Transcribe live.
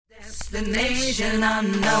Destination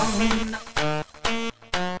unknown.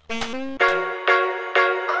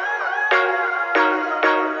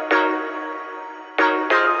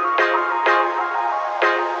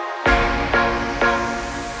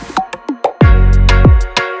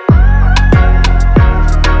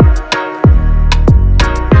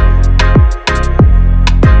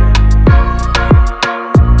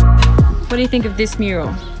 What do you think of this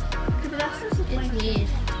mural? It's weird.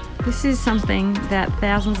 This is something that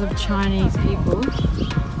thousands of Chinese people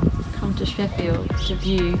come to Sheffield to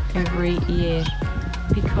view every year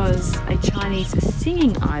because a Chinese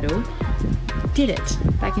singing idol did it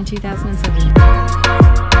back in 2007.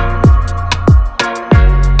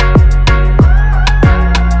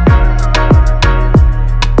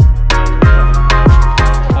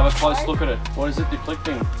 Close look at it. What is it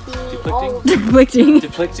depicting? Depicting?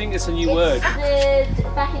 Depicting? It's a new word. It's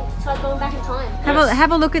like going back in time.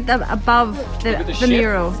 Have a look at the above the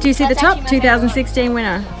mural. Do you see the top? 2016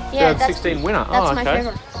 winner. Yeah, 2016 winner. That's okay. my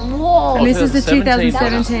favorite. Whoa! And this is the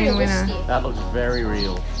 2017 winner. realistic. That looks very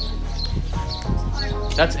real.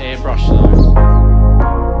 That's airbrush though.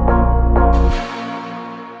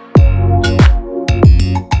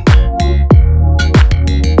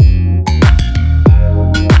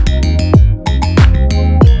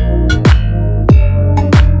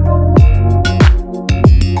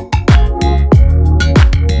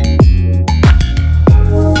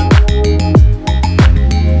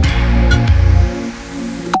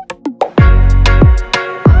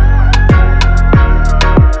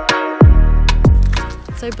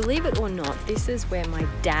 So believe it or not, this is where my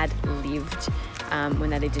dad lived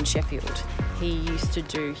when they lived in Sheffield. He used to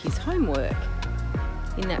do his homework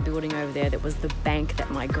in that building over there that was the bank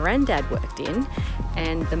that my granddad worked in.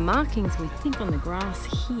 And the markings we think on the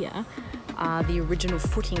grass here are the original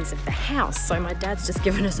footings of the house. So my dad's just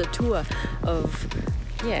given us a tour of,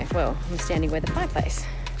 yeah, well, I'm standing where the fireplace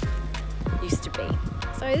used to be.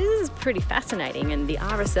 So this is pretty fascinating. And the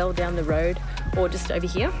RSL down the road, or just over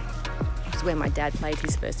here, where my dad played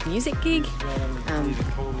his first music gig.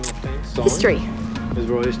 History. This is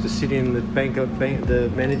where I used to sit in the the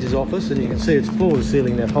manager's office, and you can see it's floor to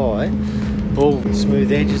ceiling that high, all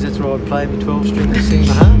smooth edges. That's where I'd play my 12 string and sing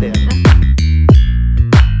my heart out.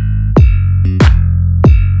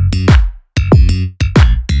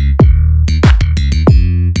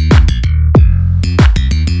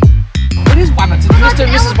 It is Wabbit. It's Mr.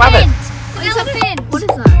 and Mrs. Wabbit. It's an elephant. What is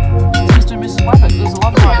that? It's Mr. and Mrs. Wabbit. There's a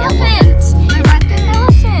lot of Elephant. No, right there.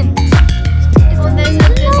 Elephant.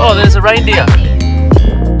 Oh, there's a reindeer.